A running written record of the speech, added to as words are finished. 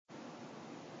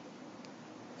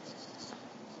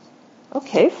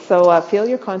Okay, so feel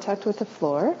your contact with the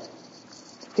floor.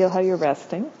 Feel how you're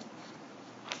resting.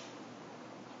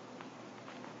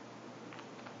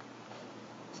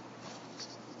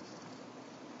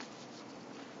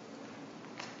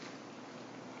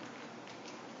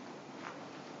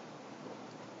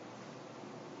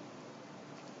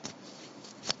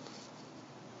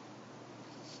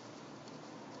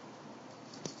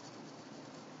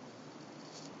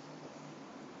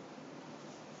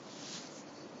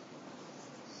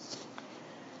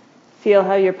 Feel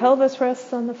how your pelvis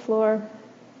rests on the floor.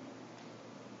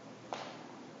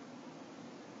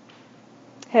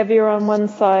 Heavier on one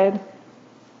side,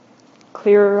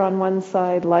 clearer on one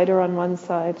side, lighter on one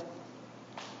side.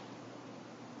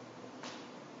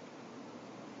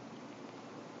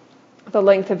 The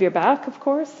length of your back, of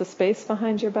course, the space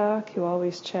behind your back, you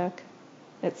always check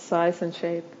its size and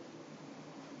shape.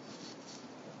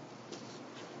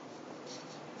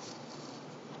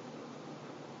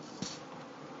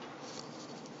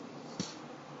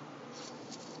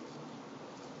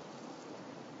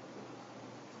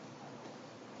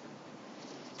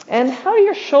 And how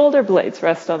your shoulder blades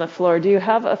rest on the floor. Do you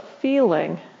have a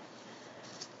feeling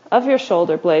of your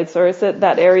shoulder blades, or is it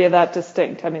that area that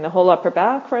distinct? I mean, the whole upper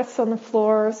back rests on the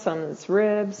floor, some is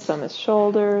ribs, some is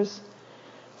shoulders,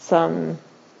 some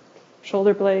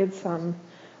shoulder blades, some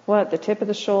the tip of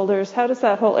the shoulders. How does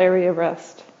that whole area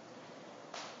rest?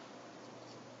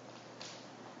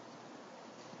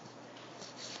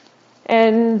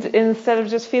 And instead of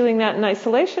just feeling that in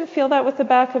isolation, feel that with the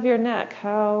back of your neck.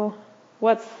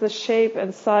 What's the shape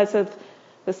and size of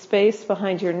the space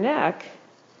behind your neck?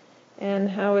 And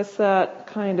how is that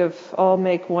kind of all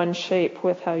make one shape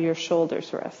with how your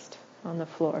shoulders rest on the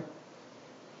floor?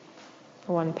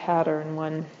 One pattern,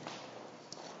 one.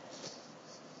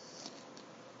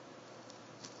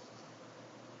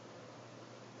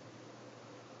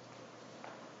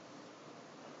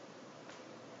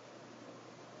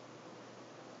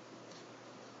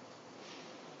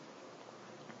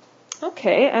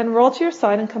 Okay, and roll to your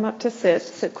side and come up to sit.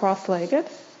 Sit cross-legged.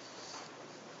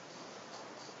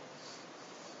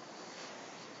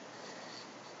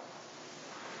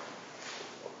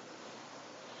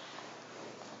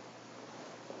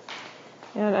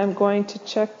 And I'm going to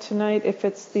check tonight if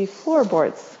it's the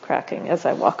floorboards cracking as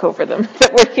I walk over them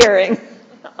that we're hearing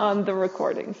on the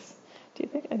recordings. Do you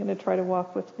think I'm going to try to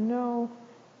walk with no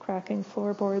cracking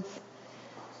floorboards?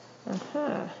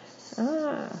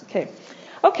 Okay.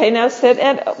 Okay, now sit.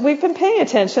 And we've been paying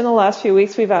attention the last few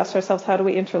weeks. We've asked ourselves, how do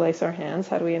we interlace our hands?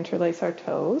 How do we interlace our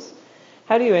toes?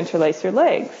 How do you interlace your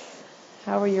legs?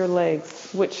 How are your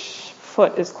legs? Which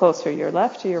foot is closer, your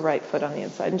left or your right foot on the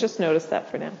inside? And just notice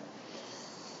that for now.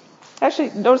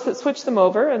 Actually, notice it, switch them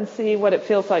over and see what it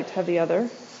feels like to have the other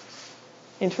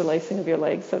interlacing of your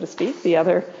legs, so to speak.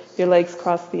 Your legs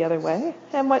cross the other way.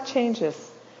 And what changes?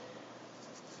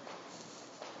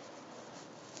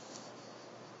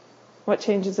 What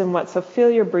changes in what? So feel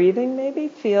your breathing maybe.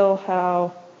 Feel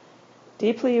how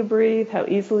deeply you breathe, how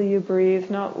easily you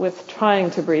breathe. Not with trying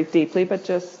to breathe deeply, but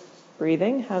just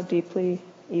breathing. How deeply,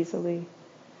 easily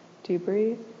do you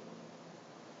breathe?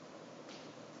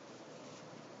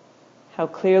 How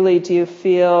clearly do you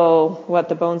feel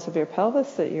the bones of your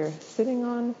pelvis that you're sitting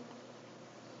on?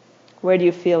 Where do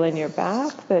you feel in your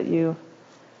back that you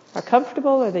are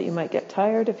comfortable or that you might get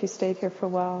tired if you stayed here for a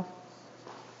while?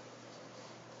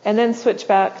 And then switch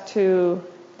back to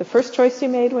the first choice you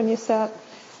made when you sat.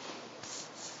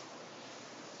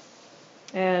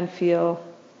 And feel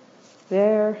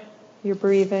there, you're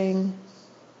breathing.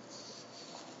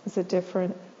 Is it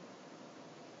different?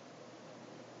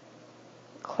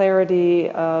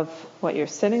 Clarity of what you're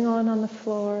sitting on the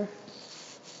floor.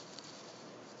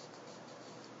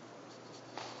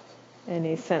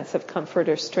 Any sense of comfort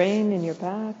or strain in your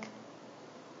back?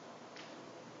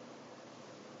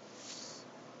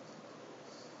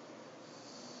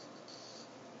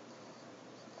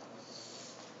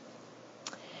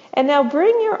 And now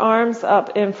bring your arms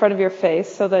up in front of your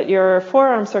face so that your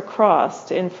forearms are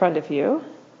crossed in front of you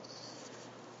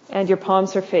and your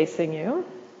palms are facing you.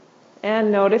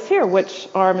 And notice here, which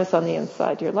arm is on the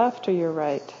inside, your left or your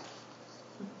right?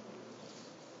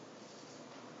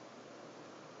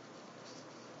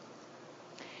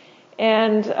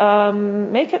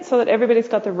 And make it so that everybody's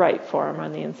got the right forearm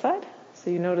on the inside.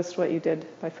 So you noticed what you did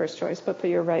by first choice, but put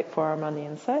your right forearm on the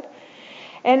inside.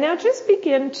 And now just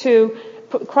begin to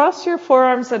cross your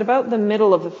forearms at about the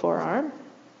middle of the forearm,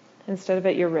 instead of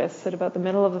at your wrists, at about the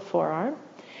middle of the forearm.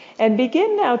 And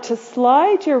begin now to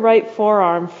slide your right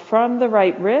forearm from the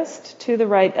right wrist to the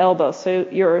right elbow. So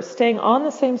you're staying on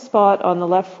the same spot on the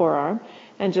left forearm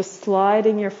and just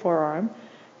sliding your forearm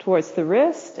towards the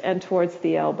wrist and towards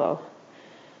the elbow.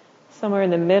 Somewhere in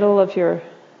the middle of your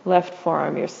left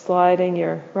forearm, you're sliding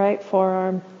your right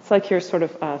forearm. It's like you're sort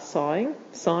of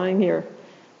sawing your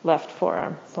left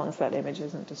forearm, as long as that image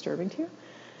isn't disturbing to you.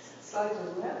 Slide to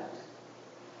the left.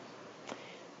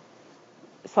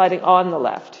 Sliding on the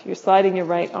left. You're sliding your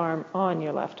right arm on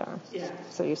your left arm. Yeah.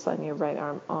 So you're sliding your right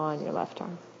arm on your left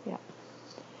arm. Yeah.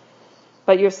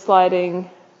 But you're sliding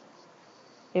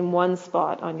in one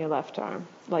spot on your left arm,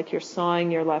 like you're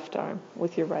sawing your left arm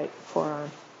with your right forearm.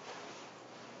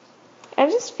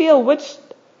 And just feel which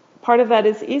part of that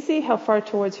is easy. How far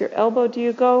towards your elbow do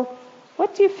you go?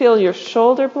 What do you feel? Your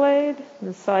shoulder blade,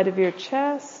 the side of your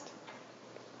chest.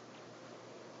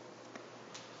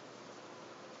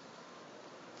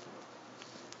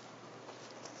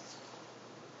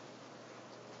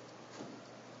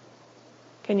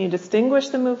 Can you distinguish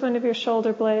the movement of your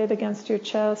shoulder blade against your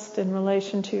chest in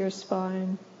relation to your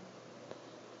spine?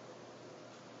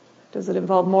 Does it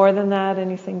involve more than that?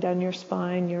 Anything down your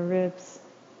spine, your ribs?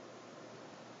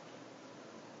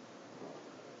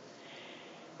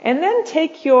 And then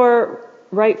take your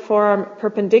right forearm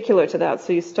perpendicular to that.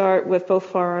 So you start with both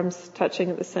forearms touching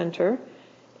at the center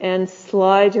and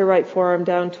slide your right forearm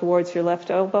down towards your left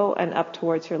elbow and up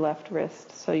towards your left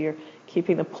wrist. So you're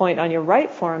keeping the point on your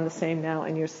right forearm the same now,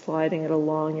 and you're sliding it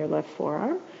along your left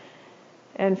forearm.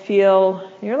 And feel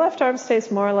your left arm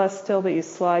stays more or less still, but you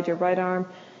slide your right arm.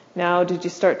 Now, did you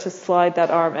start to slide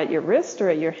that arm at your wrist or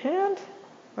at your hand?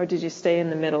 Or did you stay in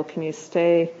the middle? Can you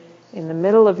stay in the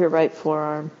middle of your right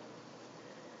forearm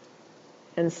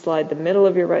and slide the middle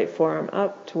of your right forearm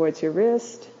up towards your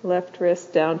wrist, left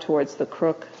wrist, down towards the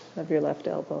crook of your left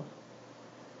elbow?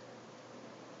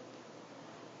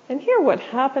 And hear what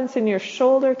happens in your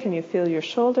shoulder. Can you feel your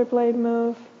shoulder blade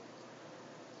move?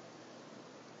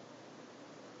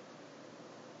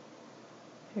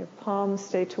 Your palms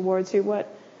stay towards you.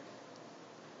 What?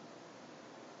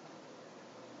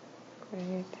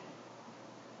 Great.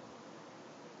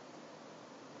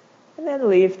 And then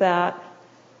leave that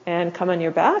and come on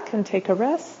your back and take a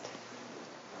rest.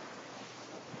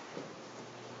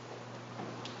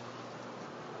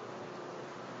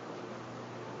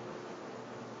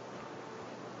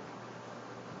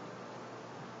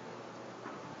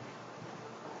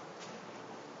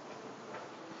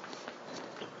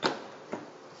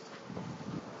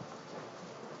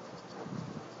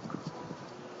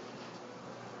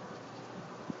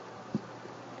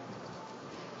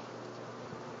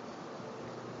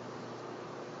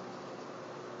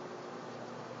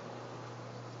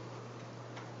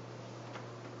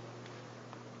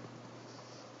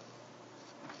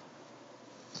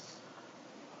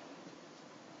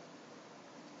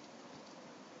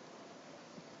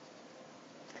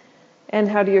 And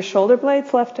how do your shoulder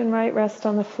blades, left and right, rest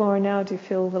on the floor now? Do you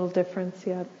feel a little difference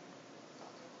yet?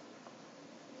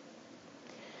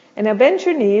 And now bend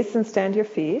your knees and stand your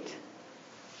feet.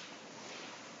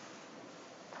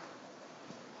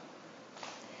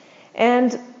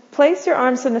 And place your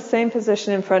arms in the same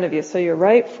position in front of you. So your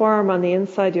right forearm on the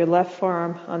inside, your left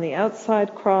forearm on the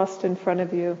outside, crossed in front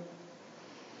of you.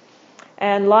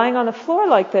 And lying on the floor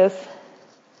like this,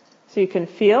 so you can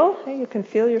feel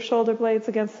your shoulder blades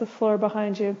against the floor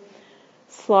behind you.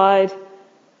 Slide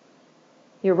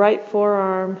your right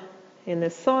forearm in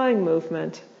this sawing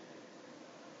movement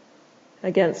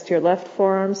against your left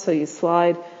forearm. So you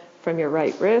slide from your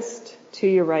right wrist to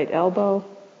your right elbow.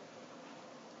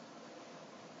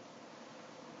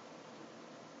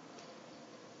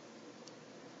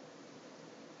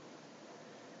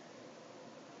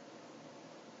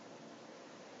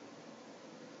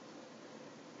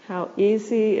 How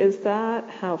easy is that?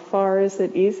 How far is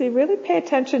it easy? Really pay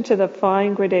attention to the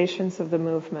fine gradations of the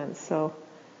movement. So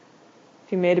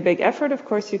if you made a big effort, of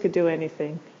course you could do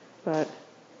anything. But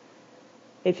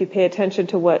if you pay attention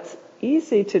to what's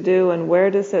easy to do and where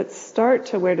does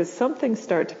something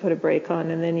start to put a brake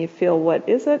on, and then you feel, what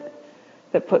is it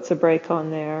that puts a brake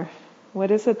on there?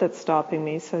 What is it that's stopping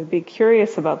me? So be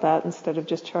curious about that instead of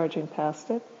just charging past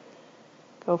it.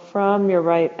 Go from your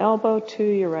right elbow to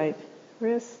your right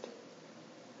wrist.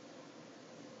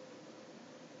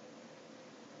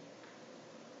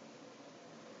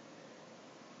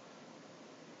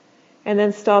 And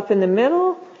then stop in the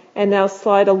middle and now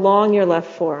slide along your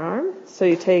left forearm. So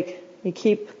you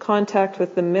keep contact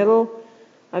with the middle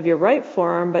of your right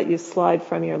forearm, but you slide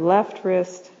from your left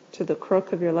wrist to the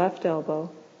crook of your left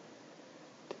elbow,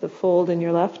 to the fold in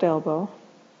your left elbow.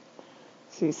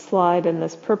 So you slide in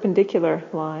this perpendicular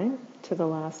line to the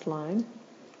last line.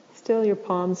 Still your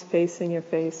palms facing your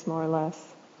face, more or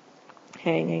less,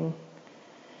 hanging.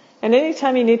 And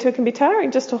anytime you need to, it can be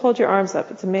tiring just to hold your arms up.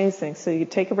 It's amazing. So you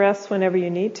take a rest whenever you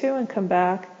need to and come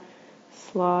back.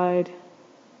 Slide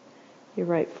your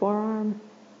right forearm.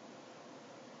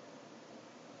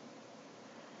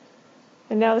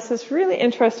 And now this is really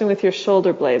interesting with your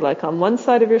shoulder blade. Like on one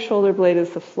side of your shoulder blade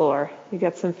is the floor. You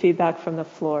get some feedback from the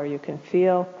floor. You can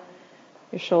feel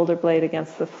your shoulder blade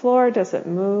against the floor. Does it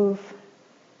move?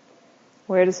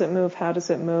 Where does it move? How does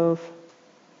it move?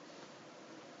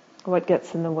 What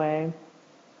gets in the way?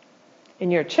 In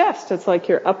your chest, it's like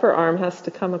your upper arm has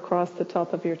to come across the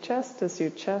top of your chest. Does your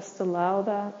chest allow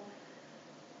that?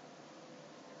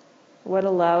 What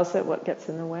allows it? What gets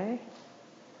in the way?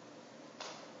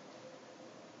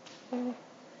 Okay.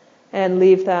 And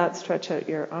leave that. Stretch out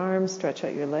your arms, stretch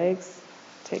out your legs.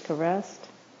 Take a rest.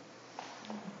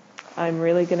 I'm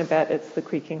really going to bet it's the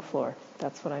creaking floor.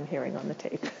 That's what I'm hearing on the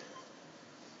tape.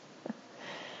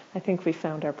 I think we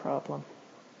found our problem.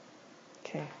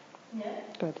 Okay. Yeah.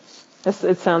 Good.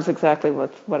 It sounds exactly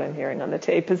what I'm hearing on the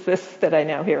tape is this that I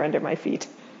now hear under my feet.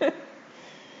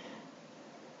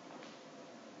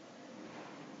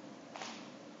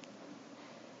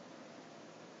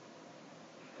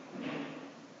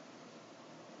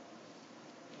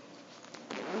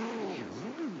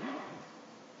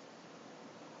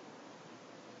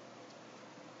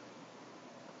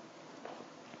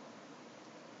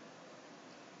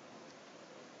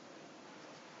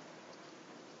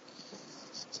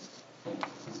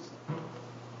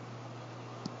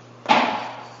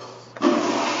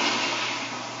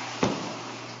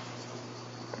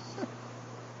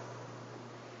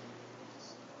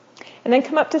 And then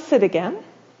come up to sit again.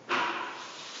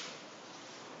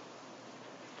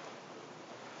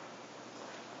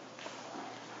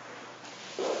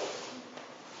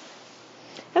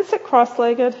 And sit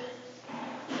cross-legged.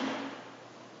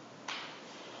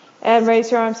 And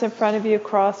raise your arms in front of you.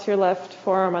 Cross your left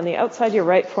forearm on the outside, your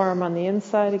right forearm on the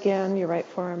inside again, your right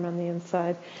forearm on the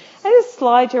inside. And just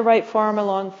slide your right forearm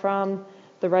along from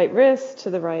the right wrist to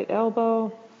the right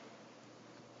elbow.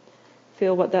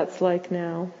 Feel what that's like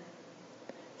now.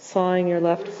 Sawing your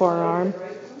left forearm.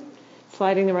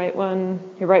 Sliding the right one.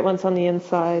 Your right one's on the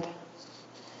inside.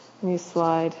 And you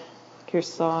slide, like you're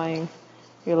sawing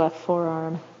your left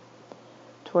forearm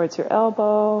towards your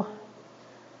elbow.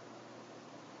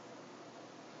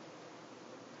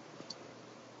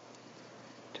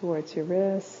 Towards your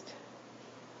wrist.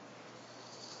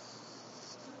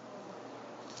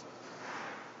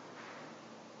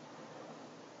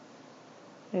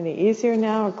 Any easier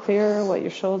now or clearer what your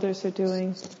shoulders are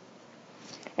doing?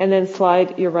 And then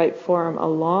slide your right forearm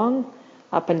along,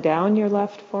 up and down your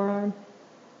left forearm,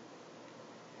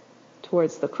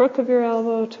 towards the crook of your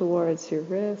elbow, towards your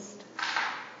wrist.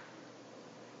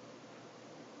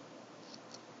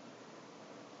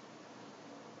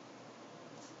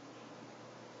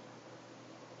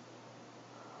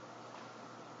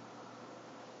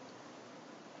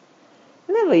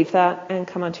 And then leave that and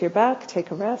come onto your back,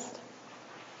 take a rest.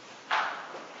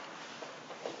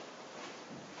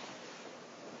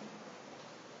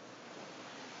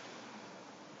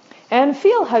 And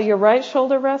feel how your right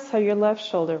shoulder rests, how your left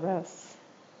shoulder rests.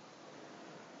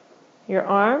 Your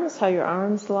arms, how your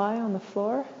arms lie on the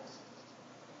floor.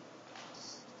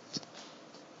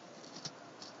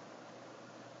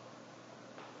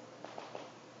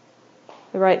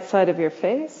 The right side of your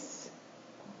face.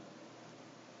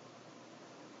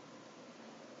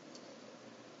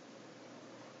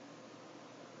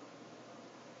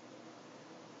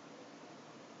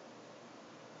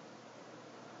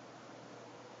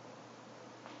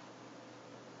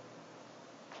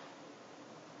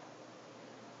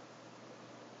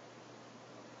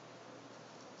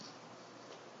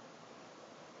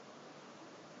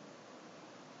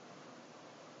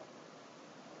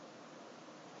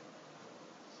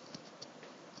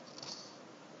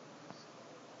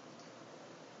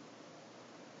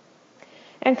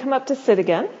 And come up to sit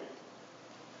again.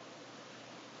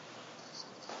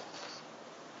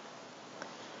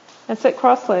 And sit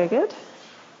cross-legged.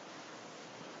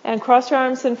 And cross your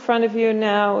arms in front of you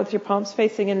now with your palms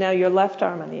facing, and now your left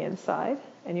arm on the inside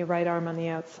and your right arm on the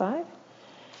outside.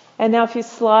 And now if you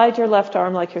slide your left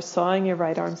arm like you're sawing your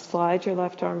right arm, slide your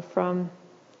left arm from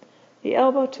the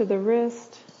elbow to the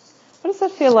wrist. What does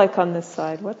that feel like on this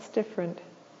side? What's different?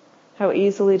 How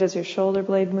easily does your shoulder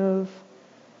blade move?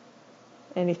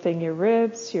 Anything, your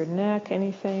ribs, your neck,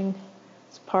 anything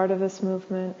is part of this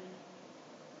movement.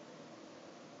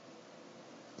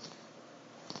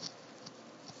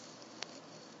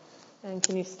 And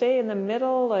can you stay in the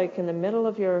middle, like in the middle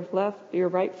of your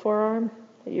right forearm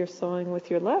that you're sawing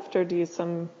with your left, or do you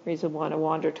some reason want to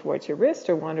wander towards your wrist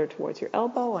or wander towards your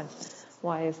elbow? And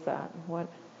Why is that? What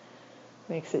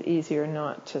makes it easier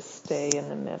not to stay in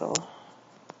the middle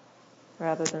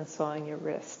rather than sawing your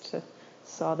wrist, to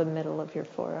saw the middle of your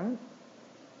forearm?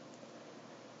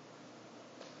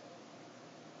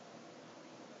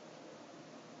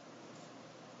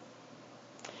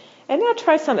 And now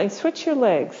try something. Switch your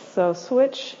legs. So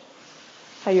switch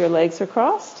how your legs are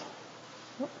crossed.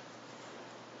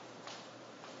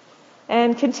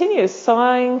 And continue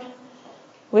sawing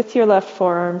with your left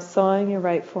forearm, sawing your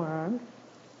right forearm.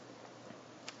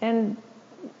 And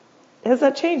has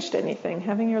that changed anything,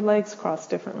 having your legs crossed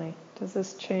differently? Does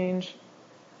this change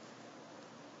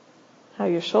how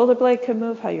your shoulder blade can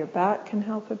move, how your back can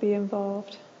help it be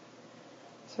involved?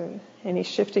 So any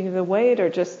shifting of the weight or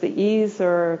just the ease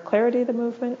or clarity of the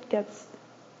movement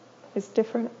is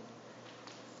different?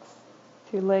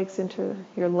 If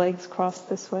your legs crossed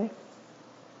this way.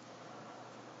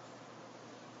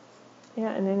 Yeah,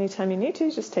 and anytime you need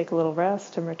to, just take a little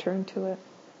rest and return to it.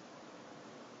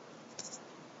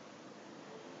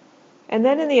 And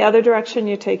then in the other direction,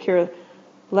 you take your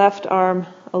left arm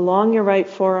along your right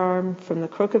forearm from the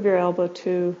crook of your elbow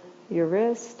to your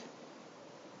wrist.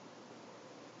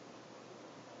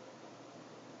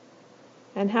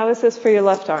 And how is this for your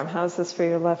left arm? How is this for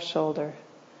your left shoulder?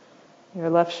 Your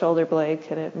left shoulder blade,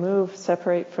 can it move,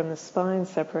 separate from the spine,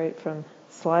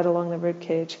 slide along the rib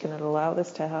cage? Can it allow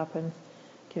this to happen?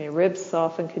 Can your ribs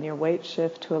soften? Can your weight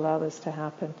shift to allow this to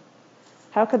happen?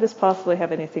 How could this possibly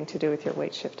have anything to do with your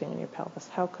weight shifting in your pelvis?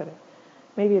 How could it?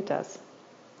 Maybe it does.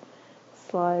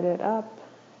 Slide it up,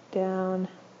 down.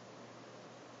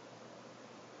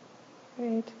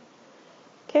 Great.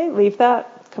 Okay, leave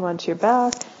that. Come onto your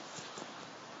back.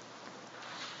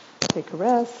 Take a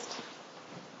rest.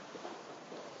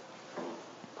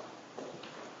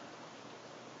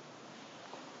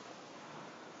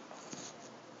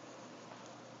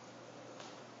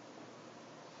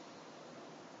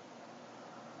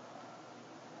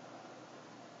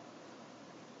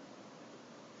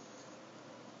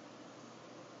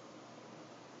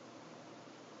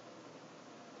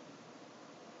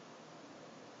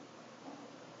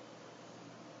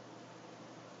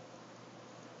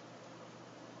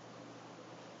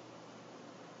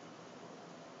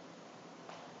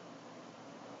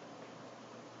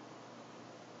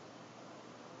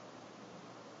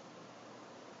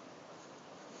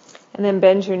 And then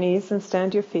bend your knees and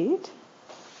stand your feet.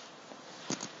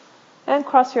 And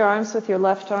cross your arms with your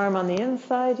left arm on the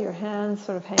inside, your hands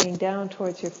sort of hanging down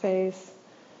towards your face.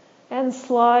 And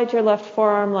slide your left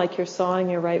forearm like you're sawing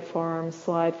your right forearm.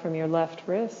 Slide from your left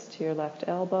wrist to your left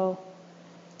elbow.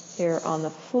 Here on the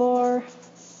floor.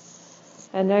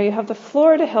 And now you have the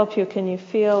floor to help you. Can you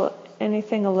feel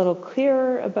anything a little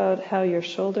clearer about how your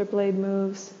shoulder blade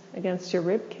moves against your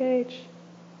rib cage?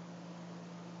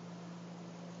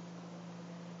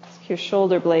 Your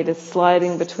shoulder blade is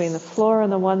sliding between the floor on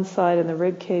the one side and the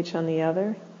rib cage on the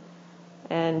other.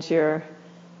 And your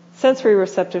sensory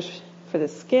receptors for the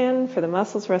skin, for the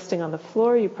muscles resting on the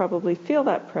floor, you probably feel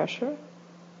that pressure.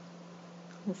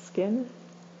 The skin.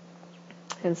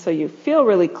 And so you feel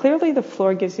really clearly, the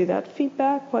floor gives you that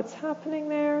feedback, what's happening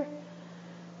there.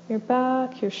 Your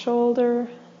back, your shoulder.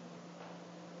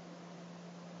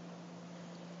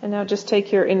 And now just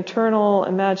take your internal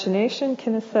imagination,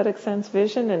 kinesthetic sense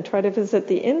vision, and try to visit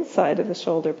the inside of the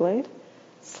shoulder blade,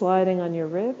 sliding on your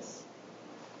ribs,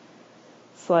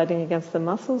 sliding against the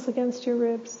muscles against your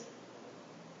ribs.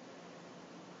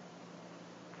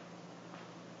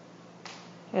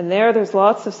 And there's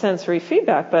lots of sensory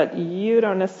feedback, but you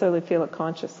don't necessarily feel it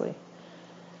consciously.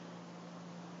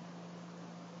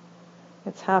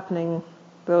 It's happening,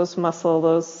 those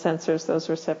sensors, those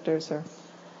receptors are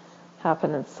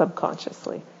happening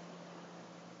subconsciously.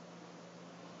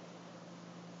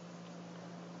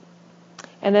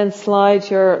 And then slide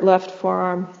your left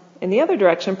forearm in the other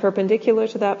direction, perpendicular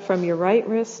to that, from your right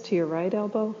wrist to your right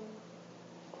elbow.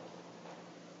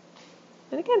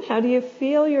 And again, how do you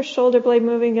feel your shoulder blade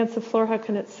moving against the floor? How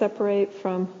can it separate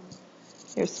from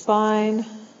your spine?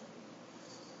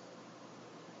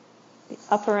 The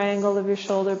upper angle of your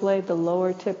shoulder blade, the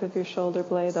lower tip of your shoulder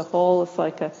blade, the whole is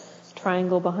like a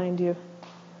triangle behind you.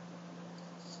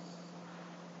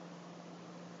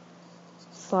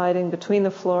 Sliding between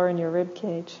the floor and your rib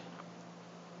cage.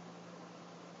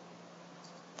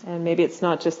 And maybe it's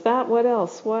not just that. What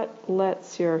else? What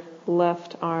lets your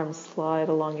left arm slide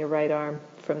along your right arm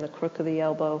from the crook of the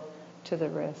elbow to the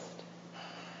wrist?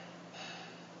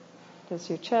 Does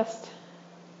your chest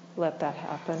let that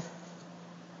happen?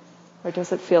 Or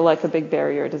does it feel like a big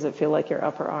barrier? Does it feel like your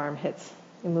upper arm hits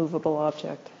a movable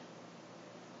object?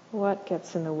 What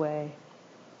gets in the way?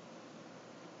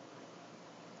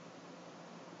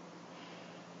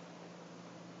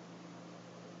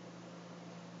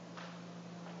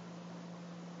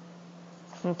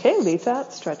 Okay, leave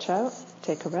that, stretch out,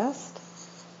 take a rest.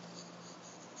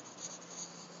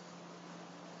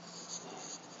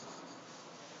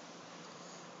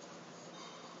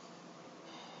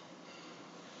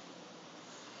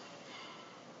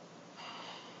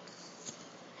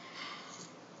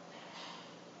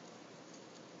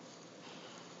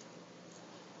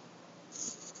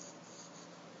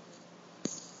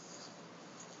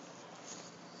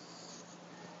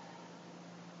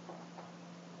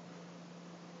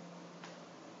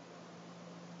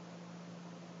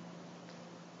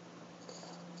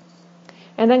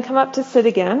 And then come up to sit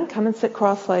again. Come and sit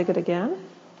cross-legged again.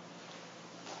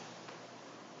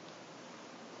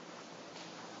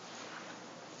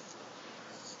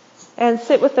 And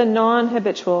sit with a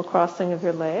non-habitual crossing of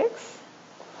your legs.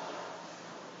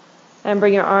 And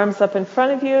bring your arms up in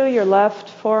front of you, your left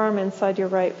forearm inside your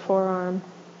right forearm.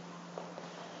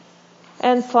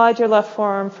 And slide your left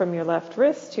forearm from your left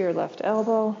wrist to your left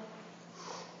elbow.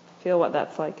 Feel what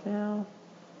that's like now.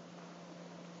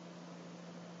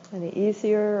 Any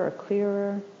easier or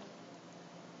clearer?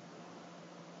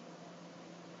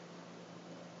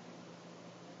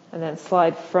 And then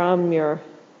slide from your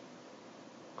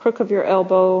crook of your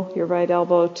elbow, your right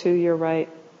elbow, to your right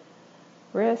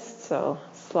wrist. So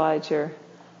slide your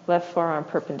left forearm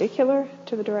perpendicular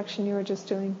to the direction you were just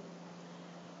doing.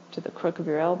 To the crook of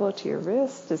your elbow, to your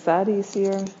wrist. Is that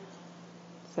easier?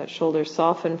 Does that shoulder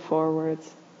soften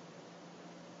forwards?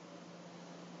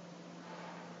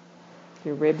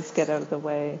 Your ribs get out of the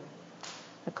way.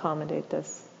 Accommodate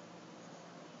this.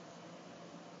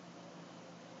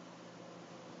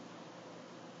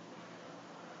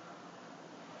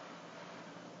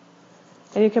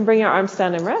 And you can bring your arms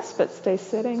down and rest, but stay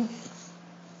sitting.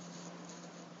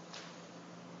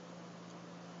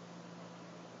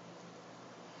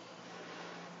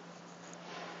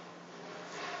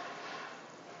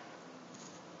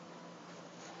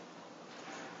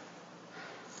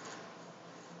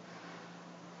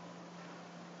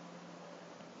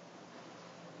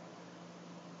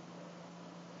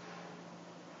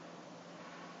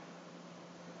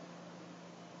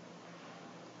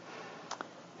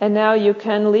 And now you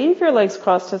can leave your legs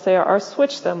crossed as they are, or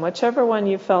switch them, whichever one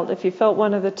you felt. If you felt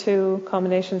one of the two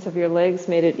combinations of your legs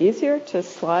made it easier to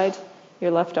slide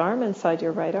your left arm inside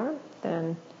your right arm,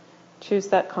 then choose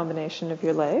that combination of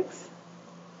your legs.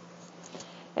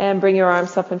 And bring your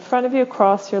arms up in front of you,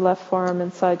 cross your left forearm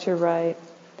inside your right.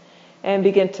 And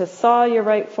begin to saw your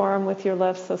right forearm with your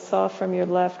left, so saw from your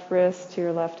left wrist to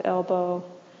your left elbow.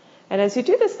 And as you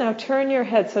do this now, turn your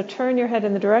head. So turn your head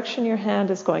in the direction your hand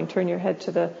is going. Turn your head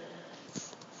to the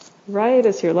right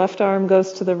as your left arm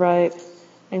goes to the right,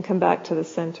 and come back to the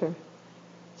center.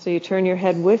 So you turn your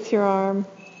head with your arm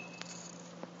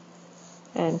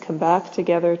and come back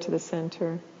together to the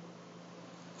center.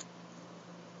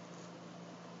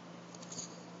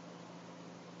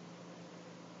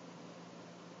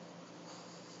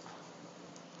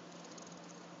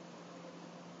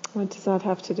 What does that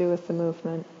have to do with the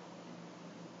movement?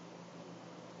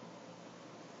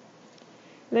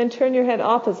 And then turn your head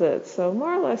opposite. So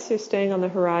more or less you're staying on the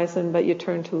horizon, but you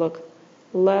turn to look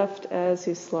left as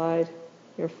you slide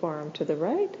your forearm to the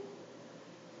right. Do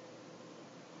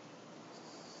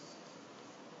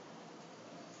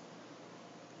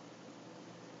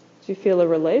you feel a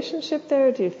relationship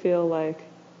there? Do you feel like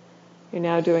you're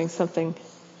now doing something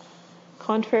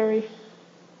contrary?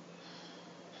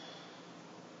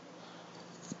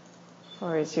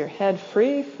 Or is your head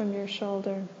free from your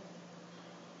shoulder?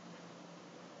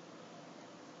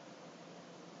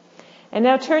 And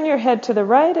now turn your head to the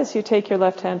right as you take your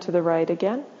left hand to the right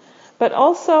again. But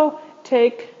also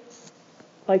take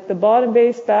like the bottom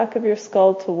base back of your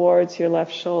skull towards your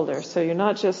left shoulder. So you're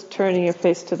not just turning your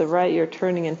face to the right, you're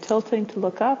turning and tilting to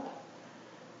look up.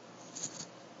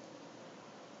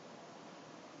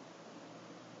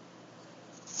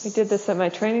 We did this at my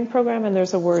training program, and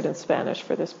there's a word in Spanish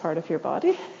for this part of your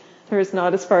body. There is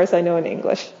not, as far as I know, in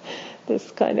English.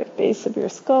 This kind of base of your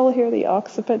skull here, the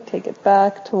occiput, take it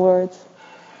back towards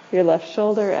your left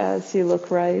shoulder as you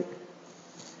look right.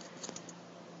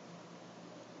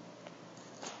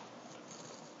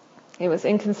 It was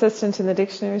inconsistent in the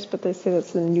dictionaries, but they say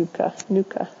that's the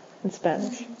nuca in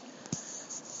Spanish.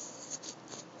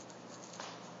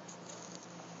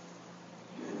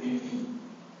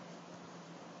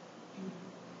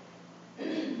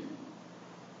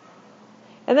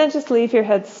 And then just leave your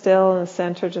head still in the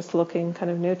center, just looking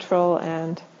kind of neutral,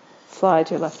 and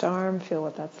slide your left arm. Feel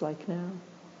what that's like now.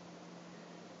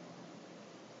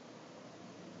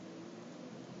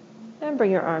 And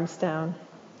bring your arms down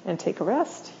and take a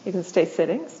rest. You can stay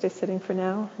sitting for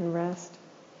now and rest.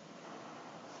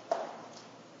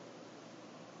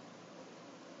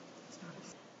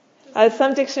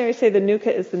 Some dictionaries say the nuca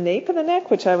is the nape of the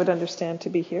neck, which I would understand to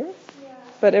be here.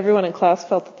 But everyone in class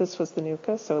felt that this was the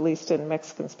nuca, so at least in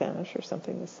Mexican Spanish or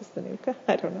something, this is the nuca.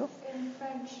 I don't know. In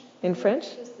French. In French?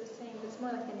 It's the same. It's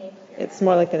more like the nape of your It's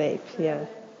more like the nape, yeah.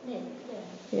 Nape,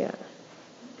 Yeah.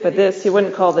 But this, you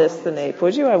wouldn't call this the nape,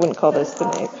 would you? I wouldn't call this the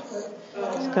nape.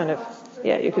 It's kind of,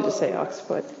 yeah, you could just say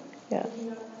occiput. Yeah.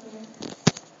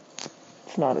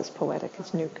 It's not as poetic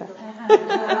as nuca.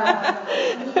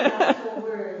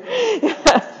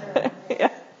 Yeah.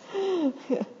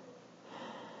 Yeah.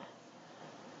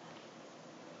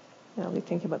 I'll be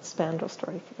thinking about the spandrel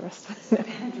story for the rest of the night.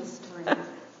 Spandrel story.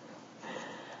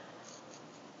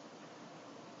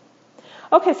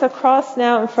 Okay, so cross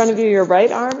now in front of you your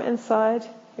right arm inside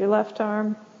your left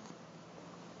arm.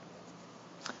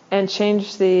 And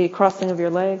change the crossing of your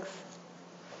legs.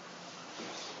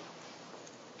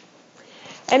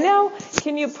 And now,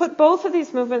 can you put both of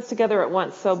these movements together at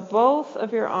once? So both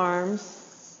of your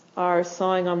arms are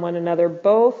sawing on one another,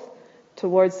 both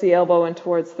towards the elbow and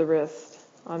towards the wrist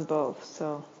on both.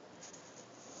 So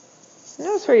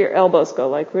notice where your elbows go,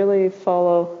 like really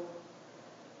follow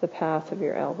the path of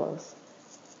your elbows.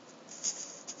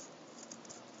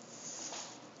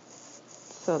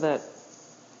 So that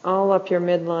all up your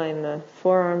midline, the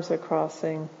forearms are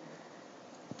crossing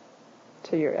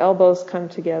till your elbows come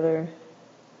together.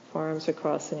 Forearms are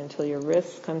crossing until your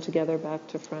wrists come together back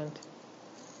to front.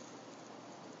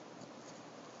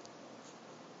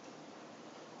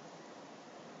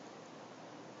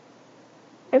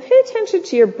 And pay attention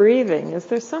to your breathing. Is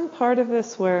there some part of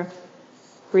this where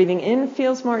breathing in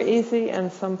feels more easy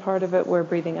and some part of it where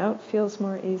breathing out feels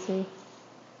more easy?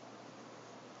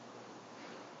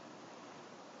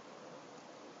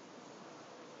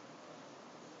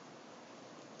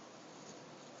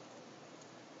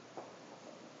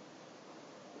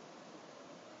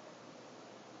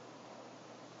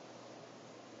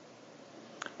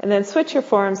 And then switch your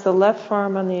forearms, the left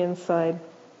forearm on the inside,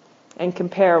 and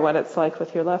compare what it's like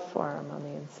with your left forearm on the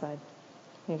inside.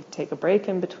 You can take a break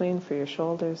in between for your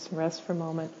shoulders, rest for a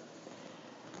moment.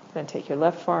 Then take your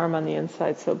left forearm on the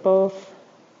inside, so both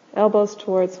elbows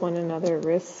towards one another,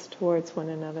 wrists towards one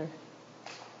another.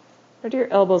 Where do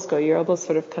your elbows go? Your elbows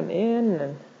sort of come in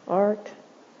and arc,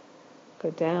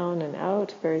 go down and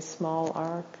out, very small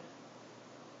arc.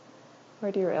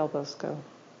 Where do your elbows go?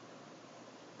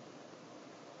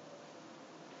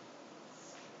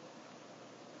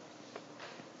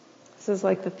 This is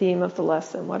like the theme of the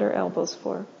lesson. What are elbows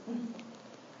for?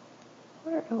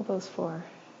 What are elbows for?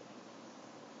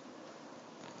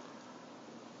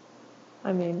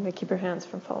 I mean, they keep your hands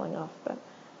from falling off, but...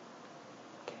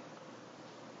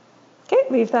 Okay,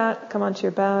 leave that. Come onto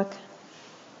your back.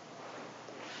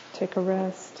 Take a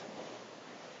rest.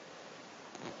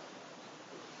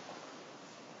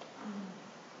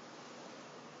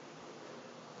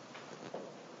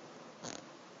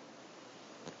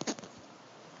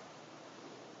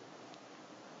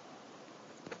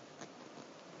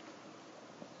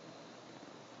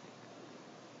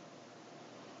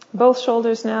 Both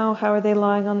shoulders now, how are they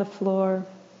lying on the floor?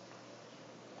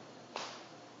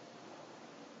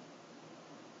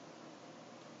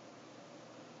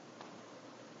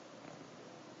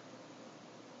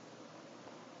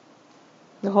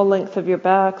 The whole length of your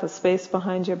back, the space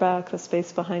behind your back, the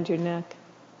space behind your neck.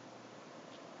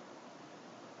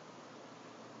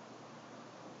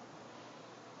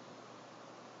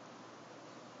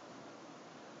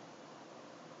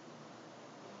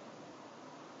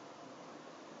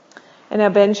 And now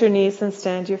bend your knees and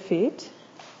stand your feet.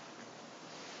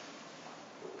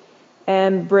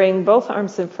 And bring both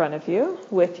arms in front of you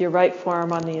with your right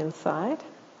forearm on the inside.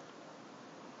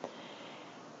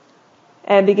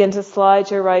 And begin to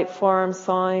slide your right forearm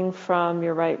sawing from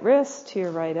your right wrist to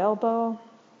your right elbow.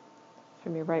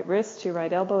 From your right wrist to your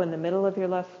right elbow in the middle of your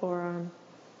left forearm.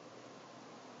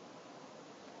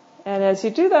 And as you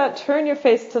do that, turn your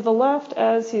face to the left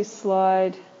as you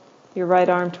slide your right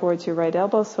arm towards your right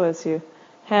elbow. So as your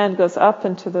hand goes up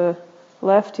and to the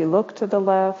left, you look to the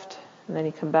left, and then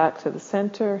you come back to the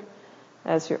center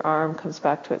as your arm comes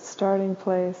back to its starting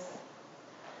place.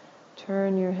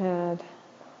 Turn your head.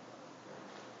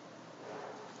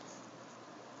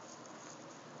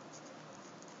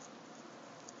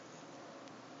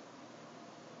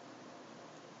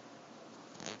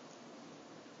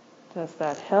 Does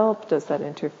that help? Does that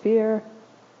interfere?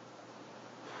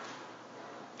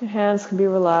 Your hands can be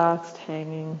relaxed,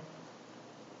 hanging.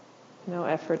 No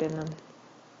effort in them.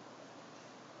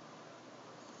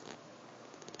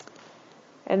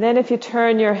 And then if you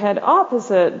turn your head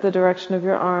opposite the direction of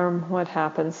your arm, what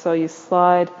happens? So you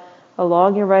slide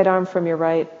along your right arm from your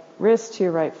right wrist to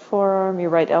your right forearm, your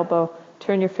right elbow.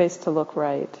 Turn your face to look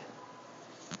right.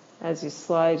 As you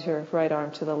slide your right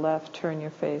arm to the left, turn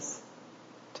your face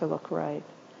to look right.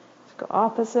 Go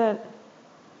opposite.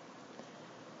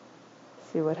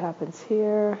 See what happens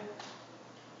here.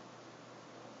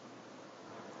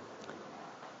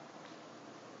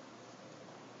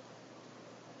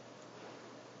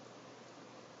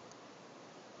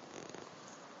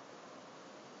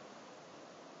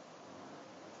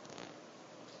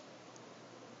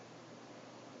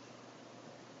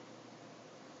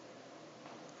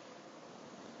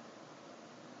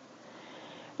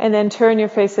 And then turn your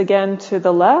face again to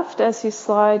the left as you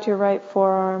slide your right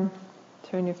forearm.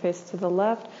 Turn your face to the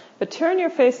left. But turn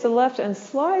your face to the left and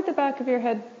slide the back of your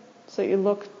head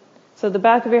so the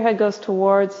back of your head goes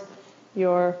towards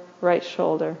your right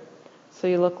shoulder. So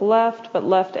you look left, but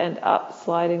left and up,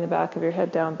 sliding the back of your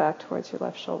head down back towards your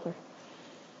left shoulder.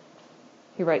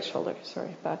 Your right shoulder,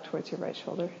 back towards your right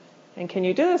shoulder. And can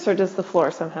you do this, or does the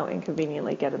floor somehow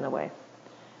inconveniently get in the way?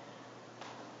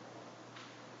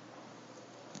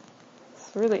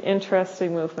 Really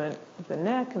interesting movement of the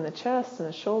neck and the chest and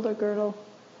the shoulder girdle.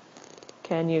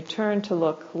 Can you turn to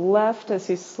look left as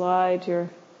you slide your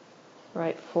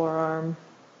right forearm,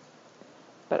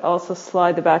 but also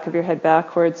slide the back of your head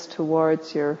backwards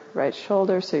towards your right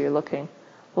shoulder, so you're looking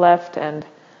left and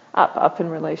up in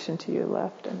relation to you,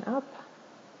 left and up.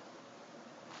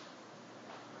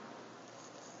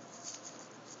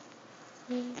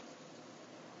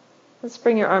 Let's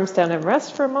bring your arms down and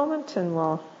rest for a moment, and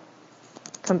we'll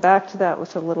come back to that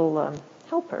with a little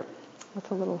helper.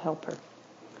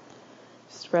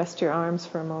 Just rest your arms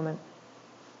for a moment.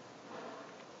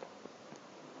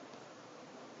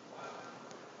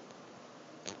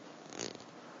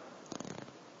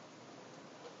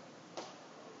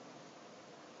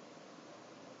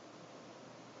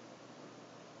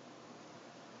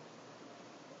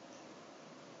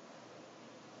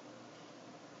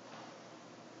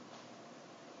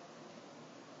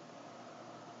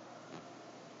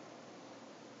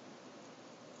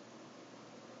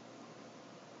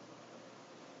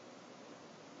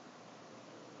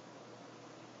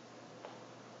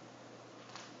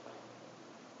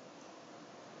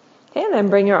 Okay, and then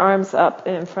bring your arms up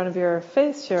in front of your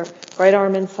face, your right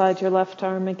arm inside your left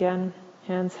arm again,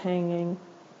 hands hanging.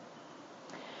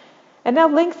 And now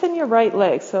lengthen your right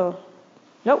leg.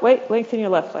 Lengthen your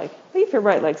left leg. Leave your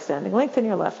right leg standing. Lengthen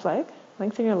your left leg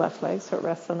so it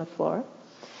rests on the floor.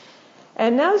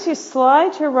 And now as you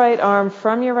slide your right arm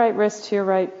from your right wrist to your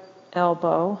right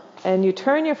elbow, and you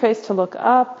turn your face to look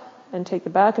up and take the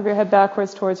back of your head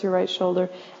backwards towards your right shoulder,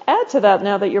 add to that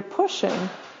now that you're pushing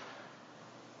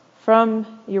from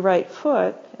your right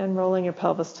foot and rolling your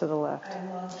pelvis to the left.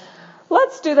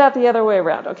 Let's do that the other way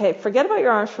around. Okay, forget about your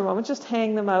arms for a moment. Just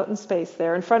hang them out in space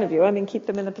there in front of you. Keep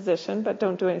them in the position, but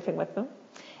don't do anything with them.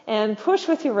 And push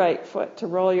with your right foot to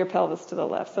roll your pelvis to the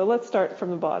left. So let's start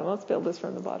from the bottom. Let's build this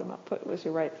from the bottom up. Put with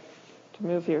your right to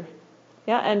move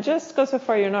and just go so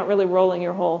far you're not really rolling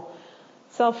your whole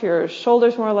self. Your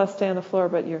shoulders more or less stay on the floor,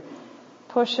 but you're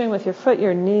pushing with your foot,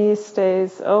 your knee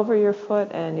stays over your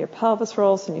foot, and your pelvis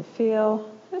rolls, and you feel,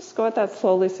 just go at that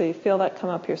slowly so you feel that come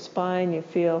up your spine, you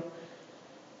feel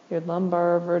your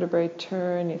lumbar vertebrae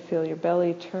turn, you feel your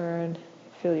belly turn,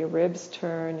 you feel your ribs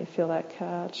turn, you feel that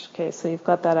catch. Okay, so you've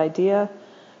got that idea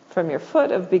from your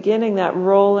foot of beginning that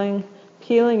rolling,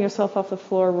 peeling yourself off the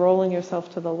floor, rolling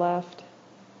yourself to the left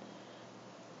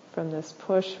from this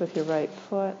push with your right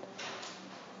foot.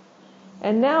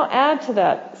 And now add to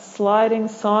that sliding,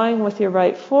 sawing with your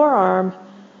right forearm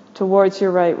towards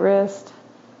your right wrist.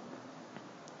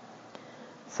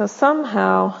 So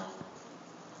somehow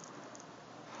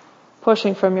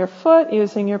pushing from your foot,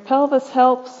 using your pelvis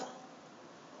helps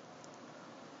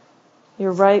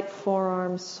your right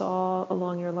forearm saw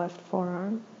along your left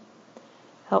forearm.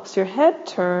 Helps your head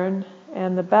turn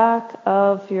and the back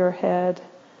of your head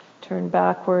turn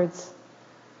backwards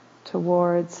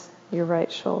towards your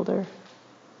right shoulder.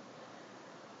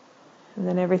 And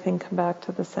then everything come back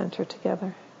to the center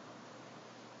together.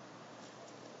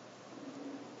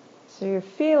 So you're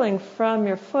feeling from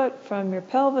your foot, from your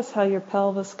pelvis, how your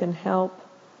pelvis can help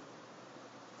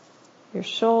your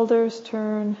shoulders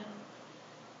turn,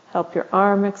 help your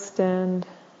arm extend,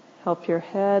 help your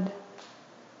head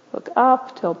look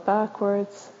up, tilt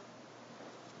backwards.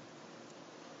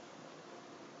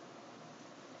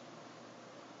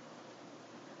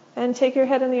 And take your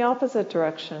head in the opposite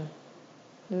direction.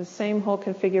 The same whole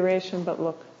configuration, but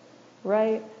look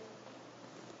right.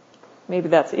 Maybe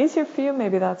that's easier for you,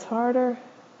 maybe that's harder.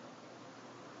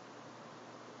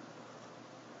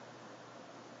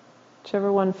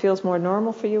 Whichever one feels more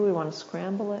normal for you, we want to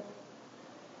scramble it.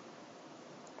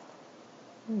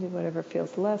 Do whatever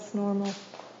feels less normal.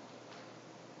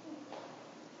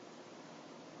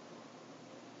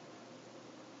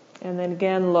 And then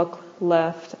again, look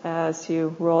left as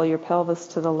you roll your pelvis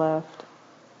to the left.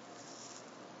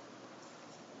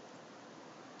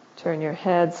 Turn your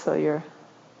head so you're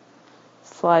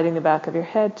sliding the back of your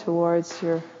head towards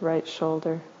your right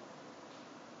shoulder.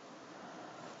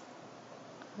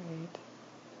 Great.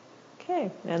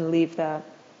 Okay, and leave that.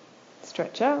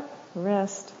 Stretch out,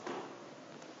 rest.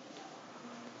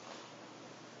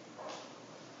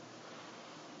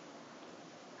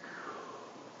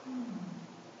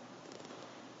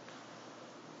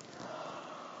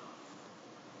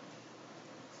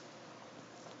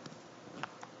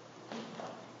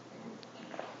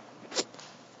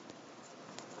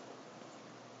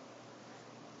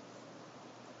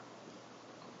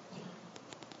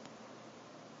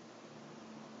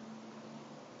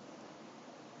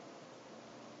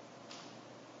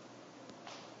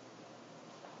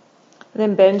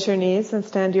 Then bend your knees and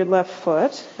stand your left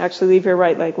foot. Actually, leave your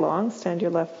right leg long, stand your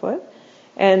left foot.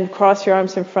 And cross your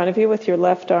arms in front of you with your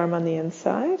left arm on the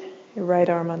inside, your right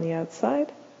arm on the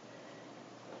outside.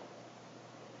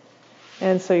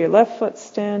 And so your left foot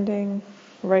standing,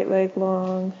 right leg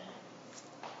long.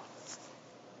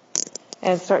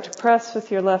 And start to press with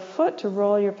your left foot to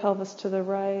roll your pelvis to the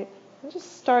right. And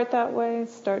just start that way.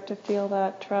 Start to feel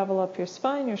that travel up your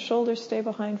spine. Your shoulders stay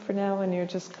behind for now, and you're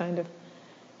just kind of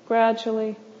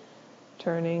gradually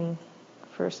turning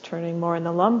more in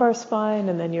the lumbar spine,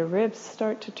 and then your ribs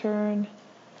start to turn.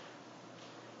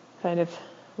 Kind of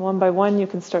one by one you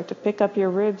can start to pick up your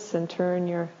ribs and turn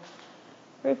your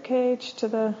rib cage to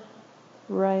the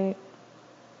right.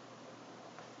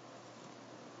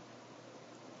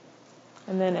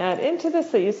 And then add into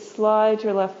this that you slide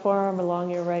your left forearm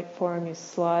along your right forearm. You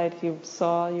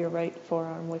saw your right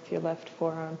forearm with your left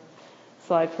forearm.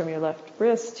 Slide from your left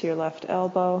wrist to your left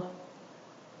elbow.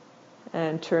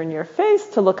 And turn your face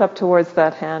to look up towards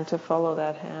that hand, to follow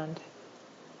that hand.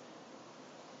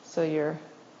 So you're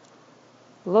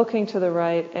looking to the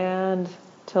right and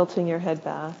tilting your head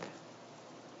back.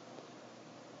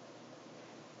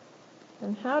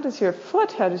 And how does your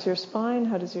foot, how does your spine,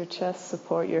 how does your chest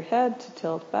support your head to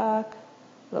tilt back,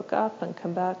 look up and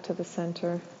come back to the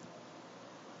center?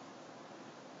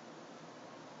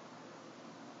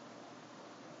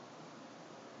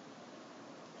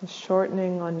 And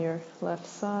shortening on your left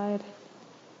side.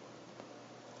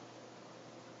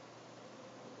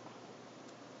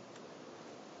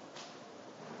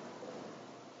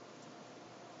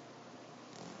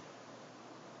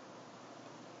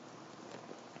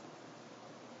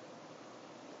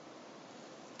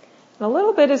 And a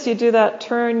little bit as you do that,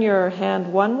 turn your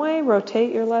hand one way,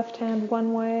 rotate your left hand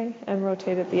one way, and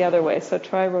rotate it the other way. So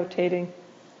try rotating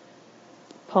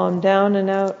palm down and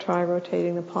out, try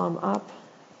rotating the palm up.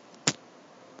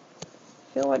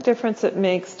 Feel what difference it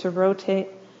makes to rotate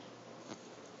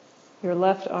your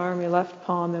left arm, your left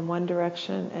palm in one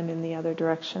direction and in the other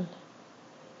direction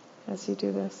as you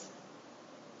do this.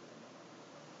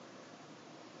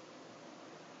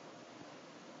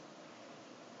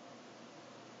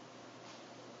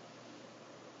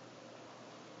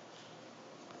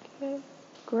 Okay,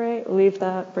 great. Leave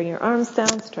that. Bring your arms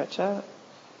down, stretch out.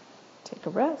 Take a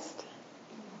rest.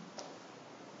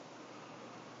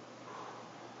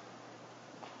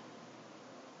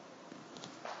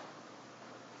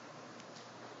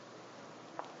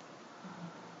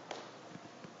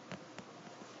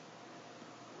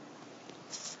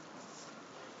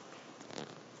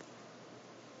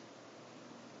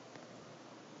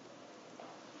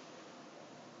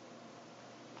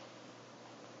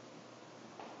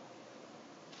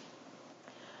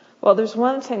 Well, there's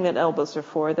one thing that elbows are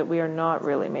for that we are not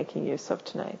really making use of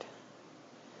tonight.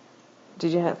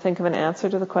 Did you think of an answer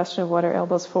to the question of what are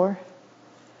elbows for?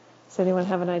 Does anyone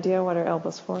have an idea what are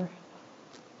elbows for?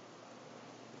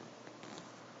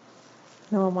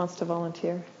 No one wants to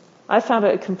volunteer. I found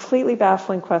it a completely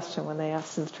baffling question when they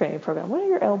asked in the training program, what are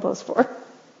your elbows for?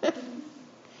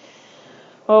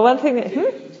 Well, one thing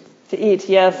to eat,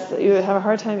 yes, you have a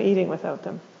hard time eating without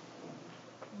them.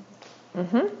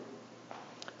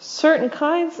 Certain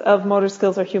kinds of motor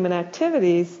skills or human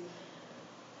activities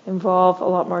involve a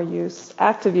lot more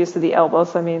active use of the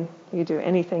elbows. I mean, you do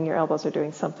anything, your elbows are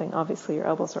doing something. Obviously, your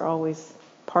elbows are always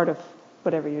part of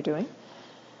whatever you're doing.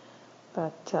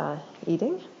 But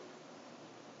eating.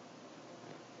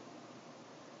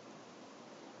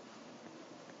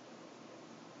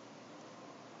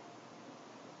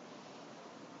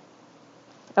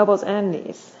 Elbows and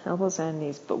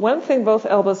knees. But one thing both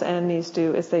elbows and knees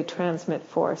do is they transmit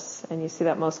force. And you see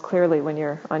that most clearly when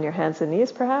you're on your hands and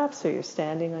knees, perhaps, or you're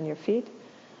standing on your feet.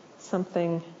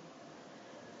 something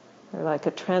or like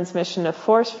a transmission of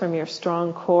force from your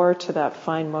strong core to that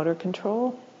fine motor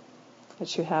control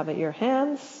that you have at your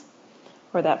hands,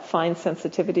 or that fine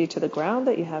sensitivity to the ground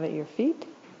that you have at your feet.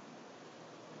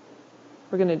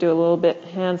 We're going to do a little bit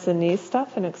hands and knees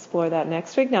stuff and explore that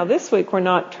next week. Now this week we're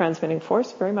not transmitting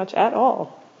force very much at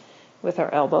all with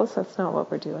our elbows. That's not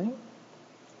what we're doing.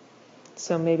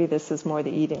 So maybe this is more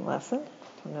the eating lesson.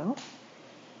 I don't know.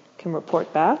 Can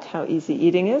report back how easy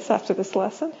eating is after this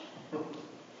lesson.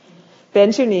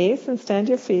 Bend your knees and stand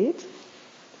your feet.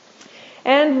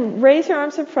 And raise your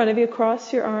arms in front of you,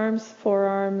 cross your arms,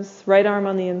 forearms, right arm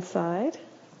on the inside.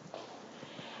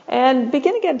 And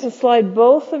begin again to slide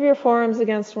both of your forearms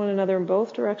against one another in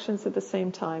both directions at the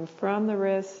same time, from the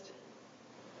wrist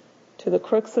to the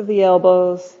crooks of the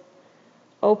elbows,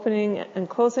 opening and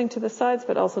closing to the sides,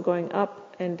 but also going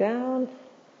up and down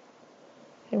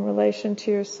in relation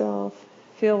to yourself.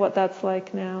 Feel what that's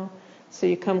like now. So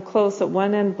you come close at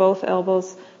one end, both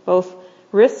elbows, both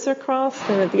wrists are crossed,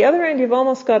 and at the other end you've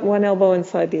almost got one elbow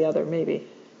inside the other, maybe.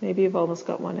 Maybe you've almost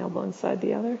got one elbow inside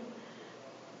the other.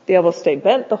 The elbows stay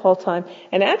bent the whole time.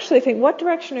 And actually think, what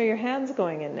direction are your hands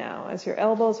going in now? As your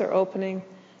elbows are opening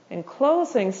and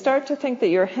closing, start to think that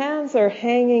your hands are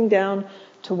hanging down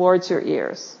towards your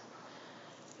ears.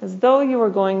 As though you were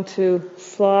going to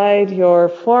slide your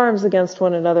forearms against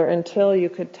one another until you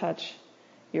could touch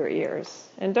your ears.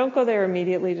 And don't go there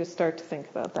immediately, just start to think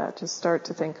about that. Just start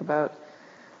to think about,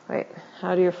 right,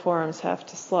 how do your forearms have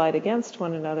to slide against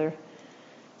one another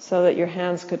so that your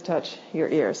hands could touch your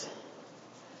ears?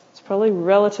 It's probably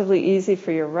relatively easy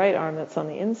for your right arm that's on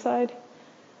the inside.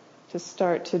 Just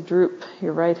start to droop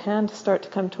your right hand, start to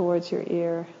come towards your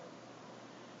ear.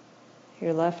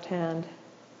 Your left hand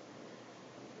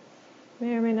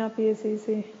may or may not be as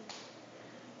easy.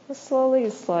 Just slowly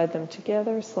slide them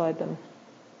together, slide them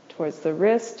towards the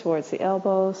wrist, towards the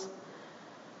elbows.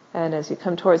 And as you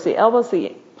come towards the elbows,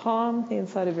 the palm, the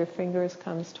inside of your fingers,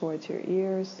 comes towards your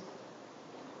ears.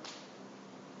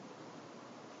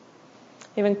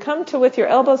 Even come to with your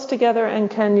elbows together, and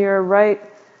can your right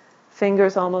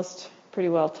fingers almost pretty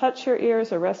well touch your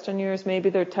ears or rest on your ears? Maybe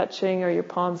they're touching, or your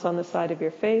palms on the side of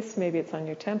your face. Maybe it's on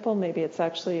your temple. Maybe it's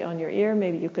actually on your ear.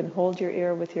 Maybe you can hold your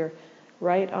ear with your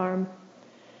right arm.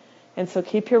 And so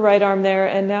keep your right arm there,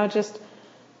 and now just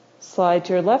slide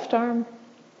your left arm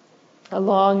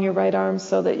along your right arm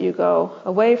so that you go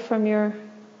away from your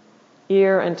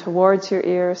ear and towards your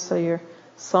ear. So you're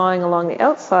sawing along the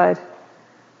outside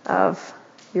of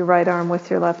your right arm with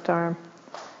your left arm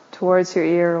towards your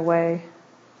ear, away.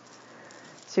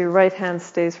 So your right hand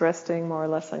stays resting more or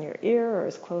less on your ear, or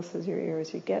as close as your ear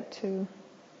as you get to.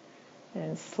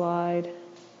 And slide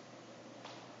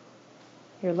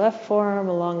your left forearm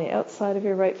along the outside of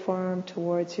your right forearm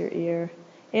towards your ear,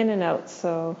 in and out.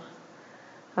 So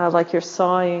like you're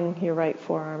sawing your right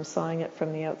forearm, sawing it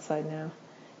from the outside now,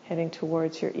 heading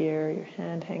towards your ear. Your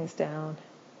hand hangs down.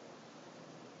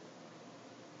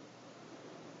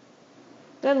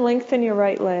 Then lengthen your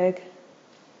right leg.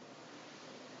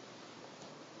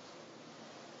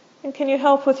 And can you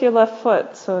help with your left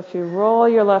foot? So if you roll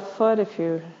your left foot, if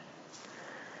you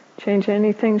change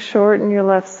anything, shorten your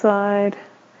left side,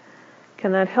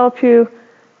 can that help you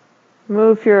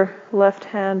move your left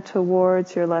hand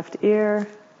towards your left ear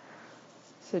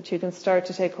so that you can start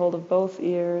to take hold of both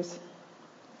ears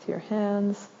with your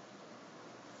hands?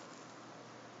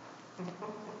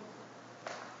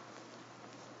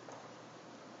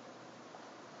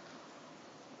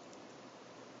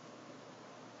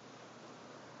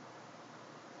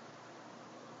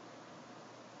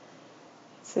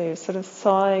 So you're sort of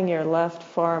sawing your left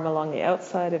forearm along the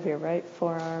outside of your right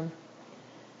forearm.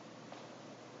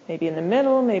 Maybe in the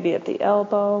middle, maybe at the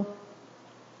elbow.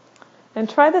 And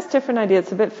try this different idea.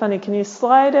 It's a bit funny. Can you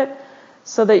slide it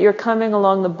so that you're coming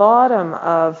along the bottom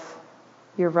of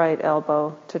your right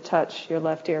elbow to touch your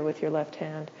left ear with your left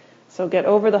hand? So get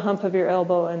over the hump of your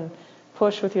elbow and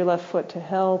push with your left foot to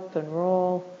help and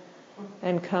roll.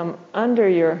 And come under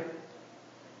your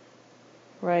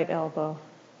right elbow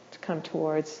to come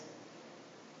towards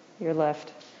your left.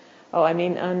 Oh, I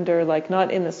mean under, like not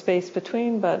in the space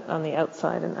between, but on the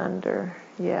outside and under.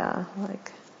 Yeah,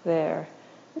 like there.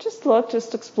 And just look,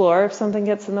 just explore. If something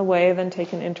gets in the way, then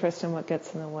take an interest in what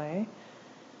gets in the way.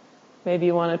 Maybe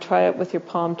you want to try it with your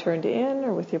palm turned in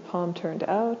or with your palm turned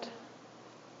out.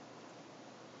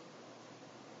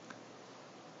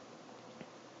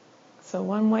 So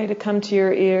one way to come to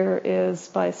your ear is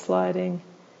by sliding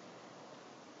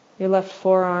your left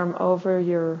forearm over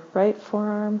your right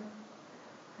forearm.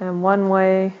 And one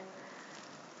way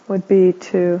would be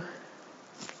to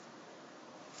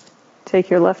Take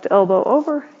your left elbow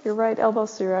over your right elbow,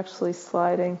 so you're actually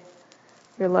sliding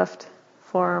your left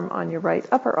forearm on your right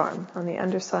upper arm, on the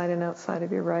underside and outside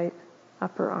of your right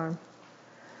upper arm.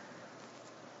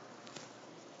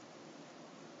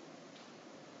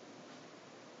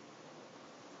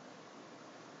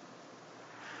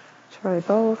 Try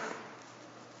both.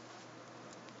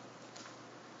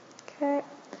 Okay.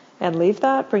 And leave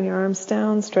that. Bring your arms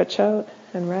down, stretch out,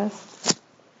 and rest.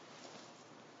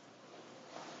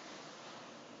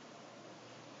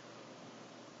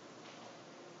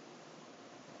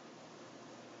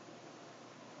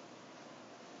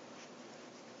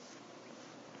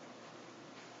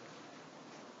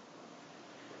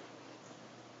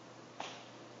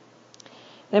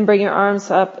 Then bring your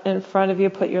arms up in front of you.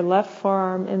 Put your left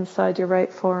forearm inside your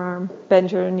right forearm.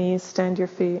 Bend your knees, stand your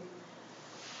feet.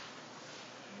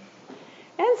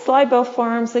 And slide both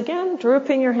forearms again,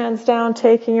 drooping your hands down,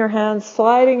 taking your hands,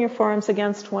 sliding your forearms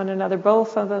against one another,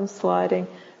 both of them sliding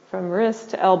from wrist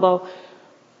to elbow,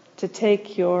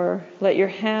 to let your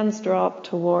hands drop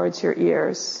towards your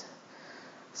ears.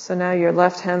 So now your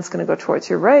left hand's going to go towards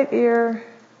your right ear.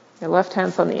 Your left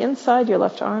hand's on the inside, your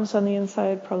left arm's on the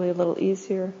inside, probably a little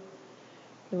easier.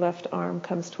 Your left arm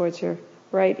comes towards your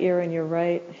right ear and your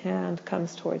right hand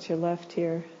comes towards your left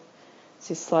ear.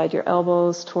 So you slide your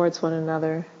elbows towards one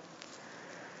another.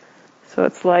 So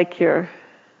it's like your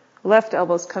left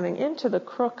elbow's coming into the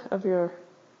crook of your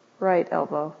right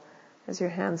elbow as your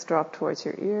hands drop towards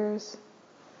your ears.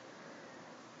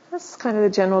 That's kind of the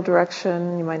general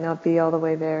direction. You might not be all the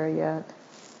way there yet.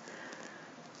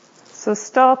 So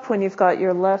stop when you've got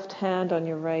your left hand on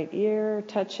your right ear,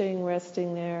 touching,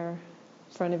 resting there,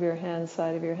 front of your hand,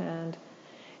 side of your hand.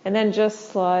 And then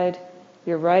just slide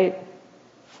your right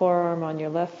forearm on your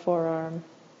left forearm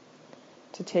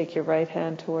to take your right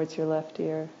hand towards your left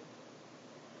ear.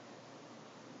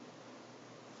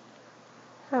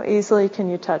 How easily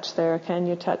can you touch there? Can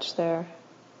you touch there?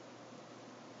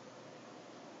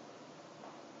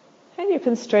 And you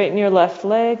can straighten your left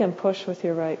leg and push with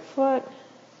your right foot.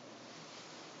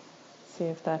 See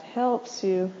if that helps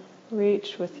you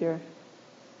reach with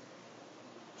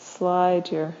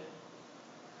slide your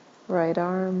right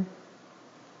arm.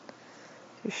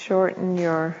 You shorten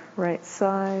your right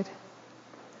side.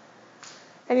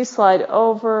 And you slide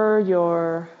over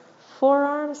your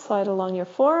forearm, slide along your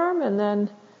forearm, and then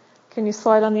can you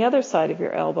slide on the other side of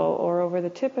your elbow or over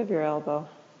the tip of your elbow?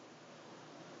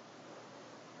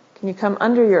 Can you come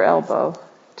under your elbow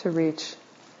to reach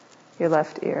your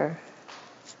left ear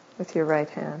with your right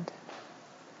hand?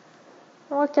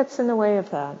 And what gets in the way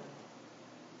of that?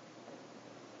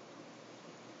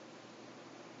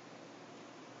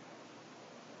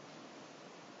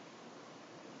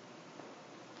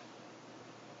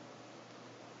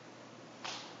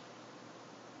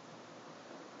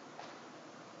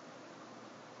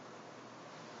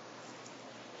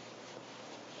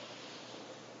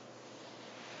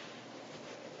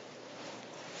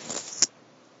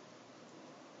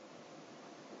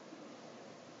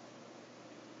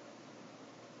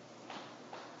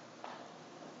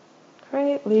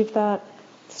 Great, leave that,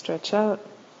 stretch out,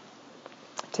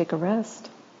 take a rest.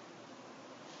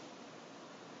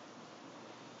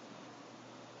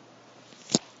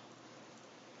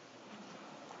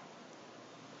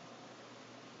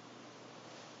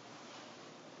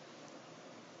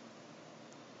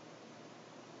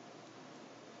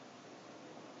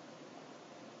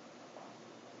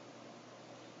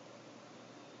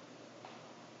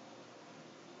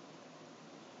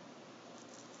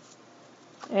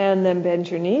 And then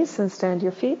bend your knees and stand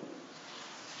your feet.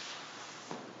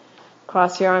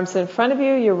 Cross your arms in front of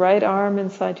you, your right arm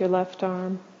inside your left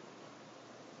arm.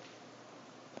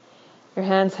 Your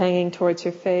hands hanging towards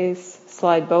your face.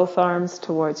 Slide both arms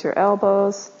towards your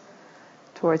elbows,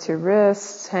 towards your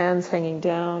wrists, hands hanging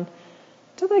down.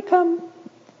 Do they come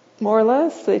more or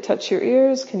less? Do they touch your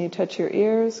ears? Can you touch your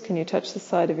ears? Can you touch the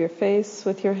side of your face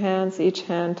with your hands, each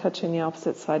hand touching the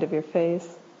opposite side of your face?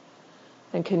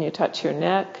 And can you touch your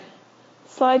neck?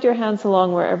 Slide your hands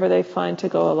along wherever they find to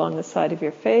go, along the side of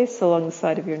your face, along the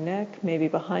side of your neck, maybe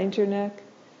behind your neck.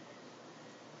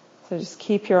 So just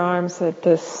keep your arms at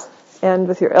this end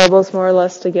with your elbows more or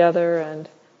less together, and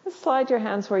just slide your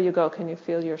hands where you go. Can you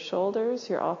feel your shoulders,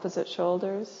 your opposite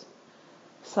shoulders,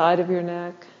 side of your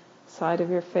neck, side of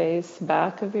your face,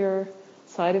 back of your,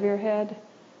 side of your head,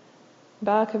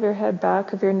 back of your head,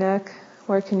 back of your neck?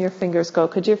 Where can your fingers go?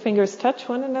 Could your fingers touch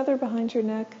one another behind your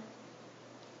neck?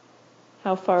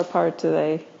 How far apart do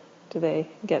they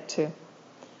get to?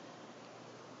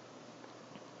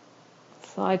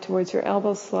 Slide towards your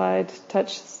elbow, slide,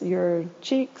 touch your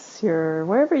cheeks,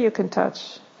 wherever you can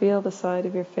touch. Feel the side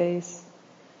of your face.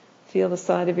 Feel the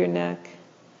side of your neck.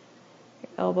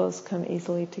 Your elbows come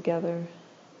easily together.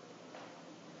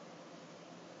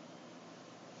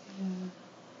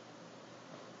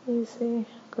 Yeah. Easy.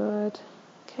 Good.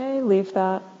 Okay, leave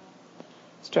that.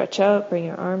 Stretch out, bring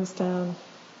your arms down.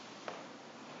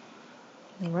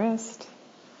 And rest.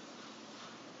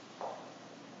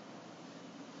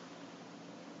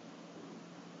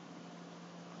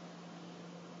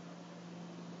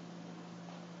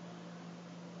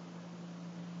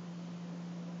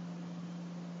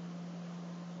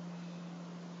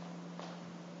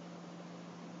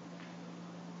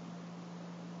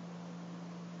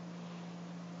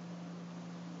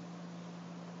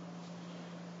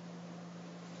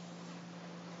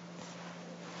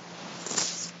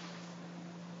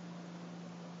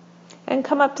 And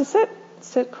come up to sit.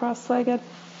 Sit cross-legged.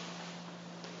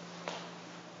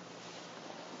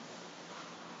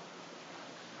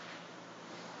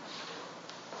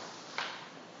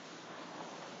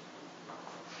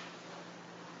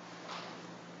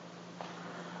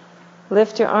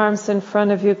 Lift your arms in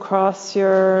front of you, cross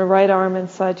your right arm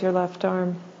inside your left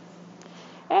arm.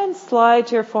 And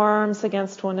slide your forearms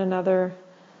against one another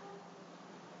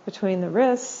between the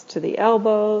wrists to the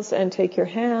elbows, and take your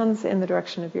hands in the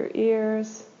direction of your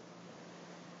ears.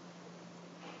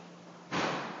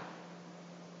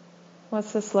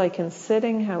 What's this like in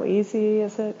sitting? How easy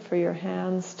is it for your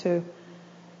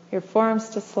forearms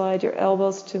to slide, your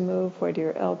elbows to move? Where do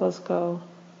your elbows go?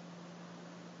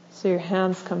 So your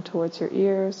hands come towards your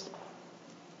ears.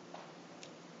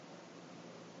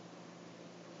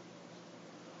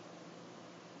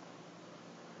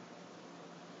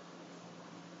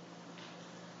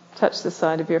 Touch the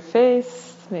side of your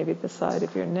face, maybe the side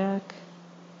of your neck.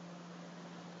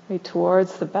 Maybe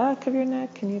towards the back of your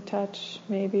neck. Can you touch?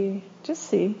 Maybe. Just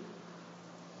see.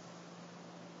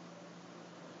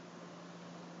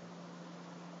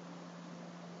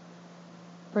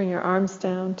 Bring your arms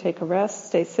down, take a rest.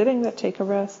 Stay sitting, but take a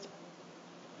rest.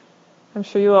 I'm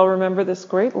sure you all remember this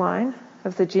great line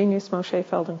of the genius Moshe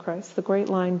Feldenkrais, the great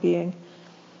line being,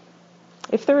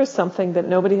 if there is something that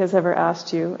nobody has ever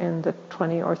asked you in the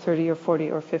 20 or 30 or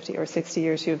 40 or 50 or 60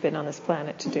 years you've been on this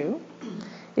planet to do,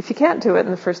 if you can't do it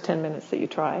in the first 10 minutes that you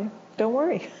try, don't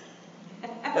worry.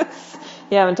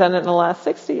 You haven't done it in the last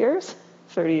 60 years,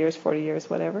 30 years, 40 years,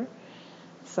 whatever.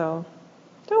 So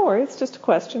don't worry, it's just a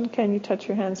question. Can you touch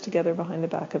your hands together behind the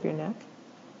back of your neck?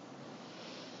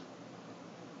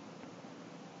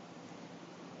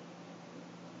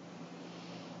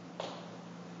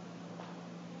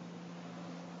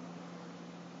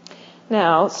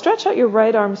 Now, stretch out your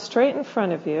right arm straight in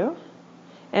front of you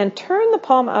and turn the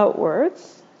palm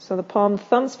outwards. So the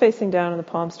thumb's facing down and the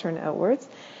palms turn outwards.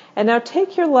 And now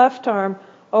take your left arm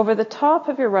over the top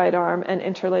of your right arm and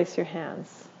interlace your hands.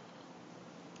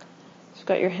 You've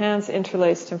got your hands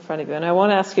interlaced in front of you. And I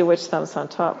won't ask you which thumb's on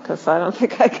top, because I don't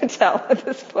think I can tell at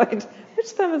this point which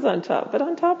thumb is on top. But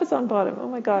on top is on bottom. Oh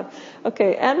my God.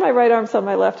 Okay, and my right arm's on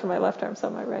my left and my left arm's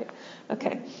on my right.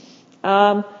 Okay.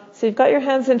 So you've got your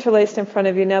hands interlaced in front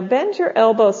of you. Now bend your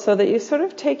elbows so that you sort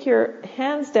of take your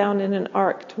hands down in an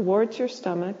arc towards your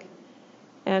stomach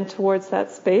and towards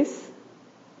that space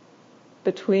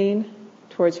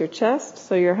towards your chest.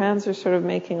 So your hands are sort of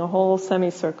making a whole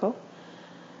semicircle.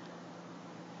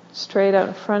 Straight out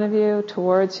in front of you,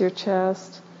 towards your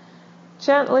chest.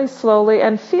 Gently, slowly,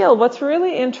 and feel what's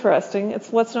really interesting.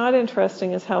 What's not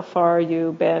interesting is how far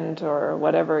you bend or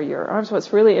whatever your arms.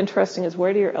 What's really interesting is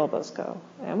where do your elbows go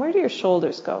and where do your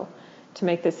shoulders go to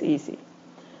make this easy.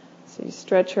 So you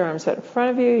stretch your arms out in front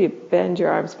of you, you bend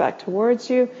your arms back towards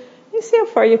you. You see how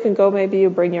far you can go. Maybe you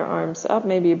bring your arms up,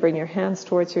 maybe you bring your hands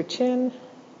towards your chin.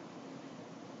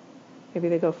 Maybe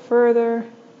they go further.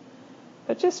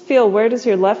 But just feel, where does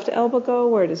your left elbow go?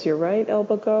 Where does your right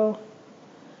elbow go?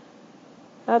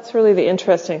 That's really the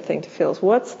interesting thing to feel, is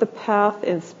what's the path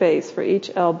in space for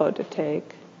each elbow to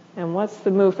take, and what's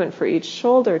the movement for each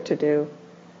shoulder to do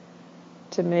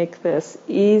to make this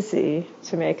easy,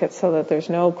 to make it so that there's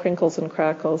no crinkles and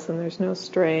crackles and there's no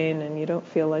strain and you don't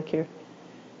feel like you're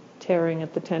tearing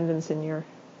at the tendons in your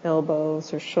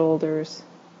elbows or shoulders.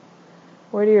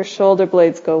 Where do your shoulder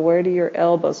blades go? Where do your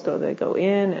elbows go? They go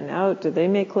in and out. Do they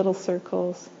make little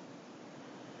circles?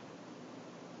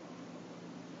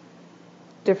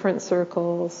 Different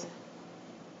circles.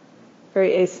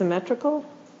 Very asymmetrical.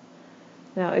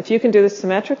 Now, if you can do this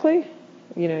symmetrically,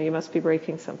 you must be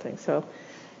breaking something. So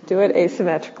do it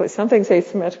asymmetrically. Something's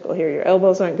asymmetrical here. Your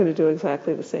elbows aren't going to do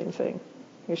exactly the same thing.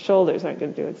 Your shoulders aren't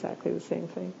going to do exactly the same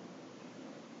thing.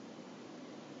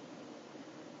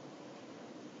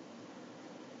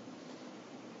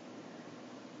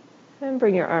 And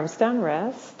bring your arms down,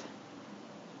 rest.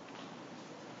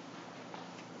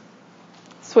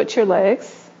 Switch your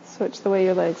legs. Switch the way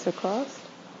your legs are crossed.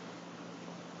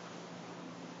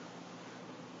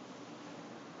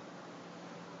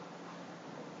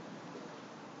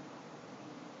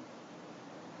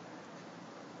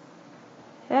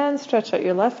 And stretch out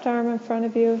your left arm in front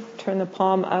of you. Turn the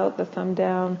palm out, the thumb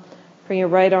down. Bring your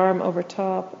right arm over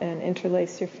top and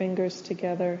interlace your fingers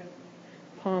together.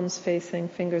 Palms facing,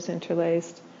 fingers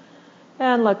interlaced.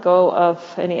 And let go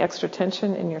of any extra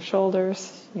tension in your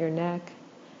shoulders, your neck,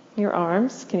 your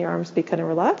arms. Can your arms be kind of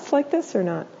relaxed like this or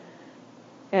not?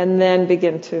 And then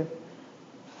begin to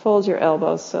fold your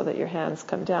elbows so that your hands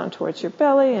come down towards your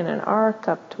belly and an arc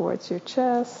up towards your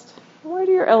chest. Where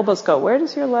do your elbows go? Where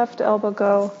does your left elbow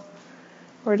go?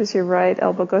 Where does your right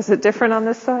elbow go? Is it different on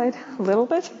this side? A little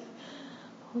bit?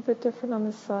 A little bit different on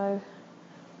this side.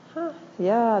 Huh.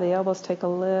 Yeah, the elbows take a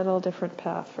little different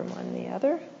path from one to the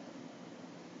other.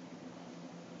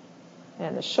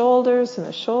 And the shoulders and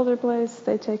the shoulder blades,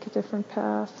 they take a different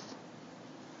path.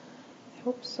 I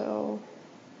hope so.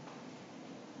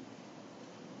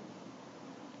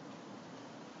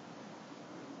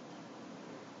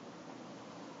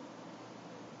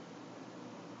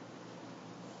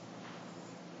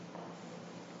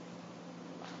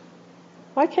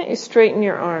 Why can't you straighten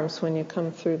your arms when you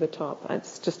come through the top?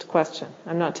 It's just a question.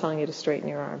 I'm not telling you to straighten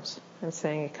your arms. I'm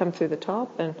saying you come through the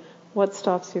top, and what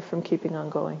stops you from keeping on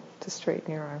going to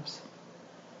straighten your arms?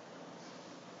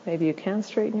 Maybe you can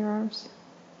straighten your arms,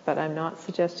 but I'm not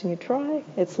suggesting you try.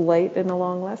 It's late in the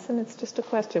long lesson. It's just a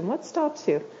question. What stops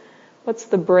you? What's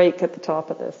the break at the top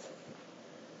of this?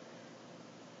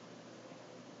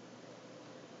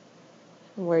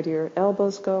 Where do your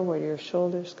elbows go? Where do your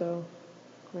shoulders go?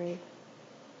 Great.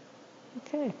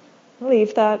 Okay,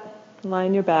 leave that,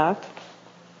 line your back.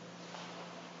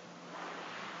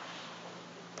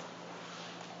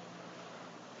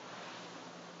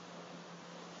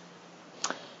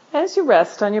 As you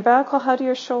rest on your back, well, how do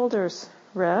your shoulders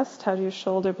rest? How do your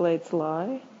shoulder blades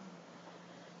lie?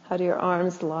 How do your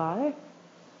arms lie?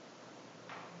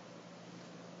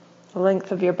 The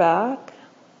length of your back.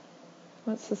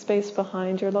 What's the space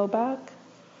behind your low back?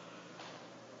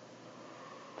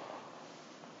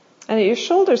 And at your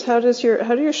shoulders, how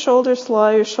do your shoulders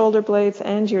lie, your shoulder blades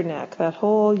and your neck, that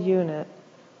whole unit?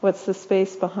 What's the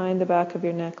space behind the back of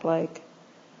your neck like?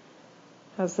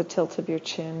 How's the tilt of your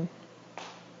chin?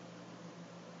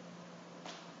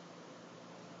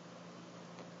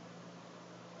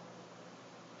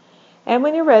 And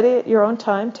when you're ready, at your own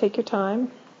time, take your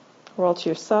time. Roll to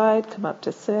your side, come up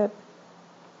to sit,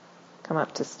 come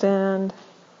up to stand.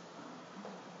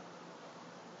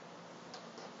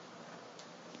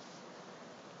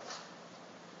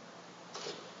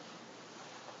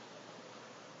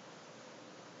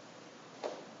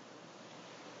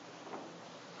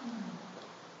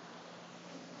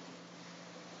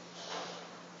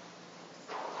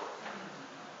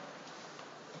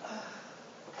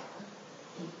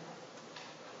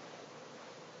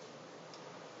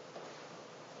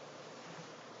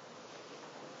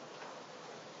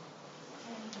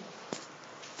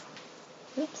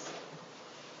 Oops.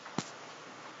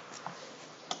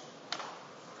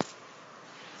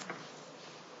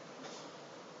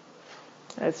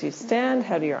 As you stand,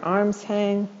 how do your arms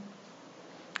hang?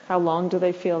 How long do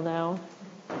they feel now?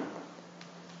 I've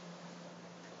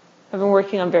been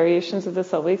working on variations of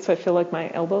this all week, so I feel like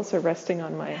my elbows are resting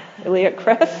on my iliac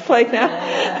crest like now.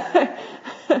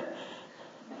 And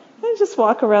just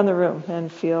walk around the room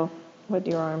and feel what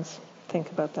your arms think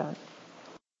about that.